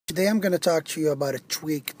Today I'm going to talk to you about a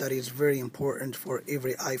tweak that is very important for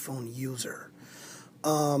every iPhone user.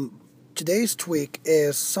 Today's tweak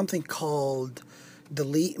is something called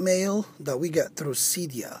delete mail that we get through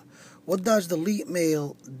Cydia. What does delete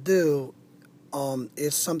mail do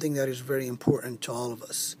is something that is very important to all of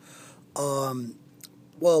us. Um,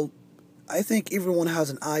 well, I think everyone has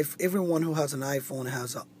an everyone who has an iPhone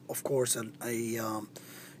has, of course, a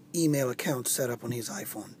email account set up on his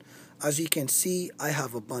iPhone. As you can see, I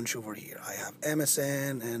have a bunch over here. I have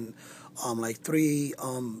MSN and like three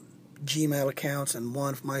Gmail accounts and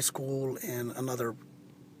one for my school and another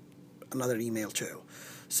email too.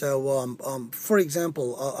 So, for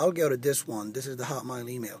example, I'll go to this one. This is the Hotmail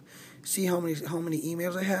email. See how many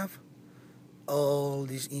emails I have? All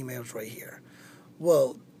these emails right here.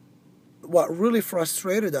 Well, what really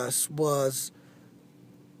frustrated us was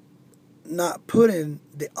not putting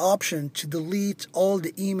the option to delete all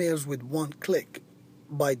the emails with one click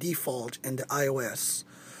by default in the iOS.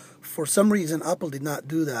 For some reason, Apple did not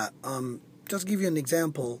do that. Just give you an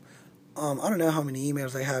example. I don't know how many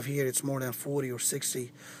emails I have here. It's more than 40 or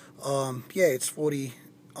 60. Yeah, it's 40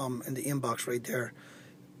 in the inbox right there.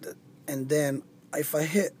 And then if I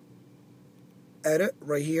hit edit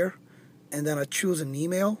right here, and then I choose an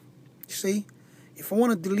email, you see? If I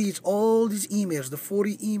want to delete all these emails, the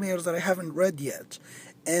 40 emails that I haven't read yet,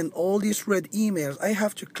 and all these read emails, I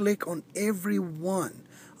have to click on every one.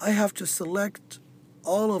 I have to select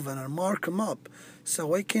all of them and mark them up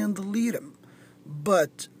so I can delete them.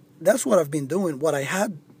 But that's what I've been doing. What I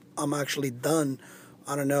had actually done,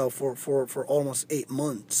 I don't know, for almost 8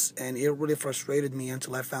 months. And it really frustrated me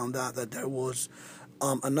until I found out that there was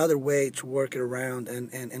another way to work it around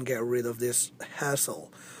and get rid of this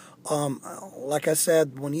hassle. Like I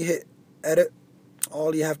said, when you hit edit,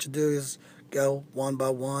 all you have to do is go one by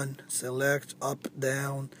one, select up,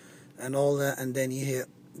 down, and all that, and then you hit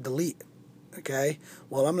delete. Okay?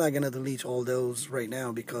 Well, I'm not going to delete all those right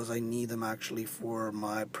now because I need them actually for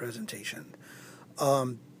my presentation.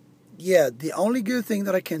 Yeah, the only good thing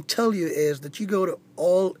that I can tell you is that you go to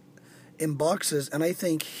all inboxes, and I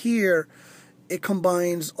think here it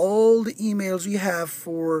combines all the emails you have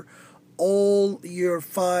for all your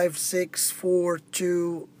 5, 6, 4,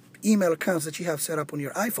 2 email accounts that you have set up on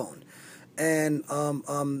your iPhone. And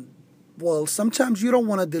well, sometimes you don't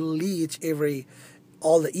want to delete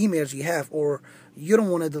all the emails you have, or you don't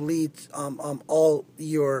want to delete all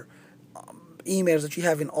your emails that you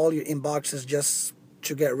have in all your inboxes just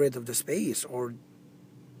to get rid of the space, or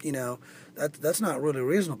that's not really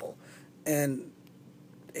reasonable, and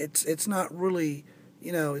it's not really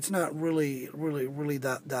it's not really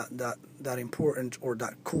that important or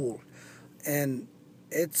that cool, and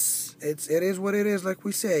it is what it is. Like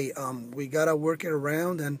we say, we gotta work it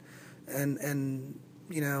around and and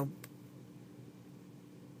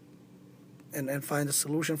find a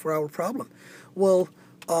solution for our problem. Well,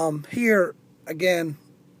 here again,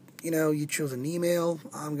 you choose an email.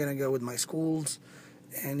 I'm gonna go with my schools,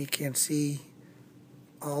 and you can see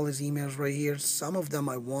all these emails right here. Some of them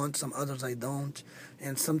I want, some others I don't,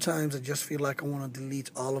 and sometimes I just feel like I want to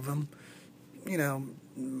delete all of them.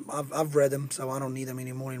 I've read them, so I don't need them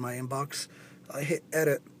anymore in my inbox. I hit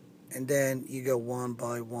edit, and then you go one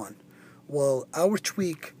by one. Well, our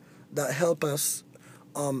tweak that help us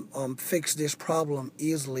fix this problem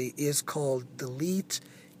easily is called delete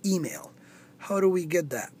email. How do we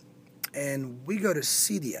get that? And we go to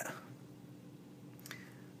Cydia.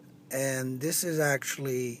 And this is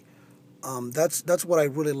actually that's what I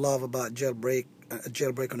really love about jailbreak on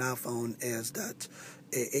iPhone, is that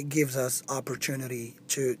it gives us opportunity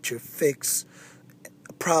to fix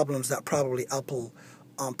problems that probably Apple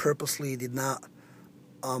purposely did not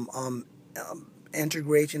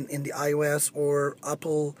integrate in the iOS, or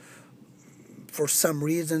Apple for some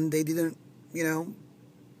reason they didn't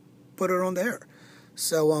put it on there.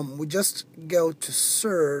 So we just go to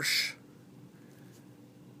search.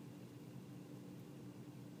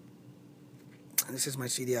 This is my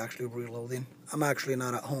CD actually reloading. I'm actually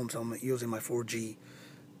not at home, so I'm using my 4G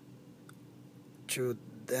to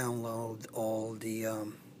download all the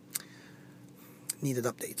needed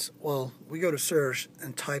updates. Well, we go to search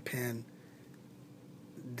and type in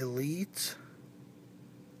delete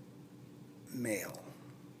mail.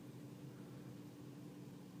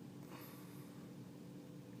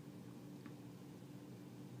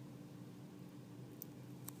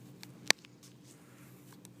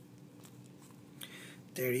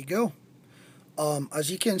 There you go.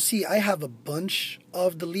 As you can see, I have a bunch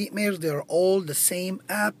of delete mails. They're all the same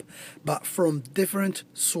app, but from different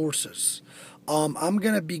sources. I'm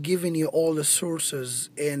gonna be giving you all the sources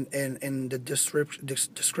in the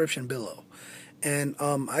description below. And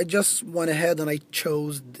I just went ahead and I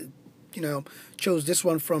chose, chose this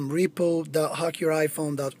one from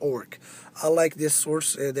repo.hackyouriphone.org. I like this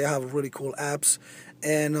source. They have really cool apps.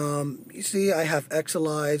 And you see, I have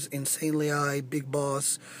XLIs, Insanely I, Big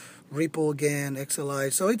Boss, Repo again,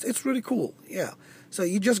 XLI. So it's really cool. Yeah. So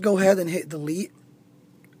you just go ahead and hit delete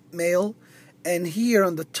mail, and here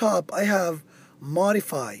on the top I have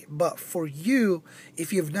modify. But for you,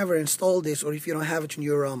 if you've never installed this, or if you don't have it on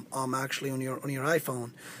your actually on your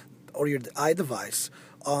iPhone or your iDevice,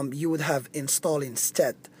 you would have install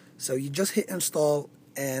instead. So you just hit install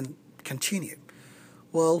and continue.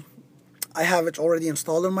 Well, I have it already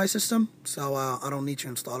installed on my system, so I don't need to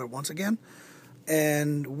install it once again.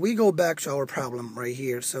 And we go back to our problem right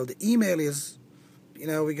here. So the email is,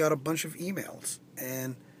 we got a bunch of emails,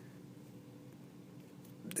 and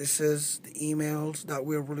this is the emails that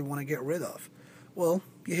we really want to get rid of. Well,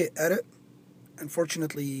 you hit edit.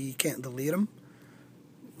 Unfortunately, you can't delete them.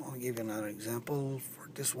 I'll give you another example. For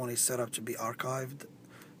this one is set up to be archived.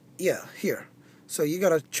 Yeah, here. So you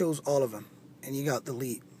gotta choose all of them, and you got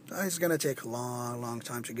delete. It's gonna take a long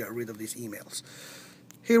time to get rid of these emails.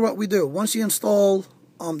 Here, what we do: once you install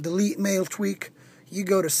delete mail tweak, you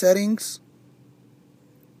go to settings.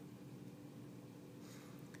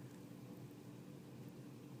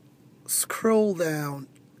 Scroll down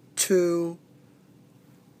to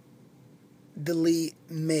delete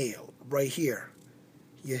mail right here.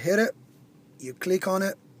 You hit it, you click on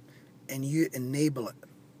it, and you enable it.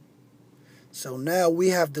 So now we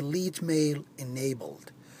have delete mail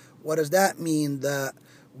enabled. What does that mean? That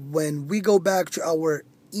when we go back to our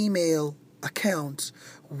email accounts,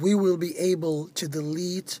 we will be able to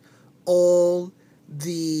delete all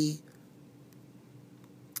the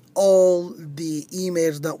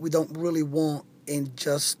emails that we don't really want in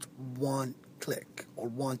just one click or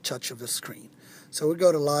one touch of the screen. So we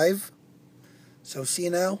go to live. So see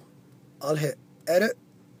now, I'll hit edit.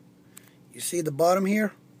 You see the bottom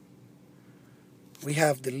here? We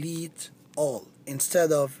have delete all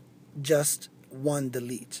instead of just one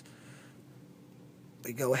delete.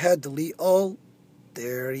 We go ahead, delete all.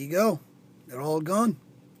 There you go. They're all gone.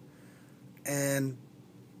 And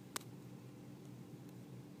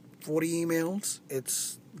 40 emails,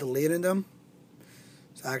 it's deleting them.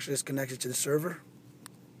 So actually it's connected to the server.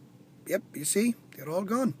 Yep, you see, they're all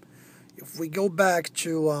gone. If we go back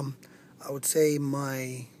to, I would say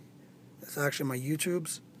it's actually my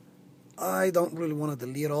YouTube's. I don't really want to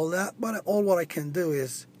delete all that, but all what I can do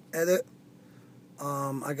is edit.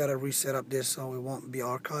 I gotta reset up this so it won't be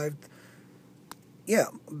archived. Yeah,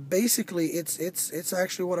 basically it's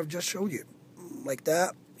actually what I've just showed you. Like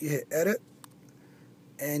that, you hit edit,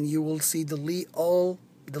 and you will see delete all.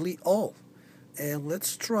 And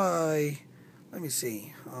let's try, let me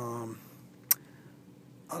see, I'll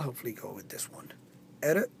hopefully go with this one.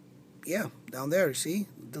 Edit, yeah, down there, you see,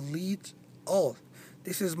 delete all.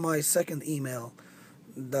 This is my second email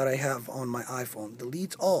that I have on my iPhone.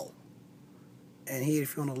 Delete all. And here,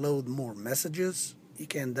 if you want to load more messages, you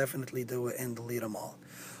can definitely do it and delete them all.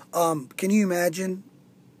 Can you imagine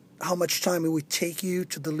how much time it would take you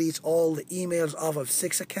to delete all the emails off of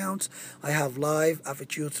 6 accounts? I have Live,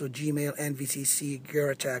 Affituso, Gmail, NVCC,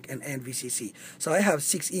 Gerattack, and NVCC. So I have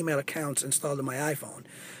 6 email accounts installed on my iPhone.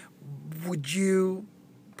 Would you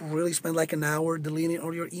really spend like an hour deleting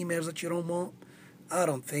all your emails that you don't want? I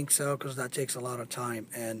don't think so, because that takes a lot of time,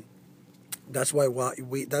 and that's why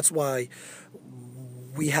we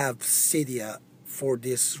have Cydia for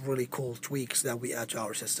these really cool tweaks that we add to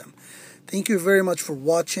our system. Thank you very much for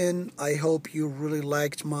watching. I hope you really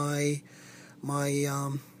liked my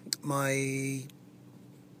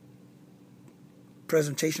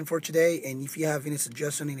presentation for today, and if you have any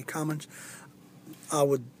suggestions, any comments, I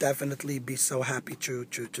would definitely be so happy to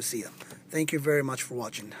see them. Thank you very much for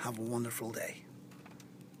watching. Have a wonderful day.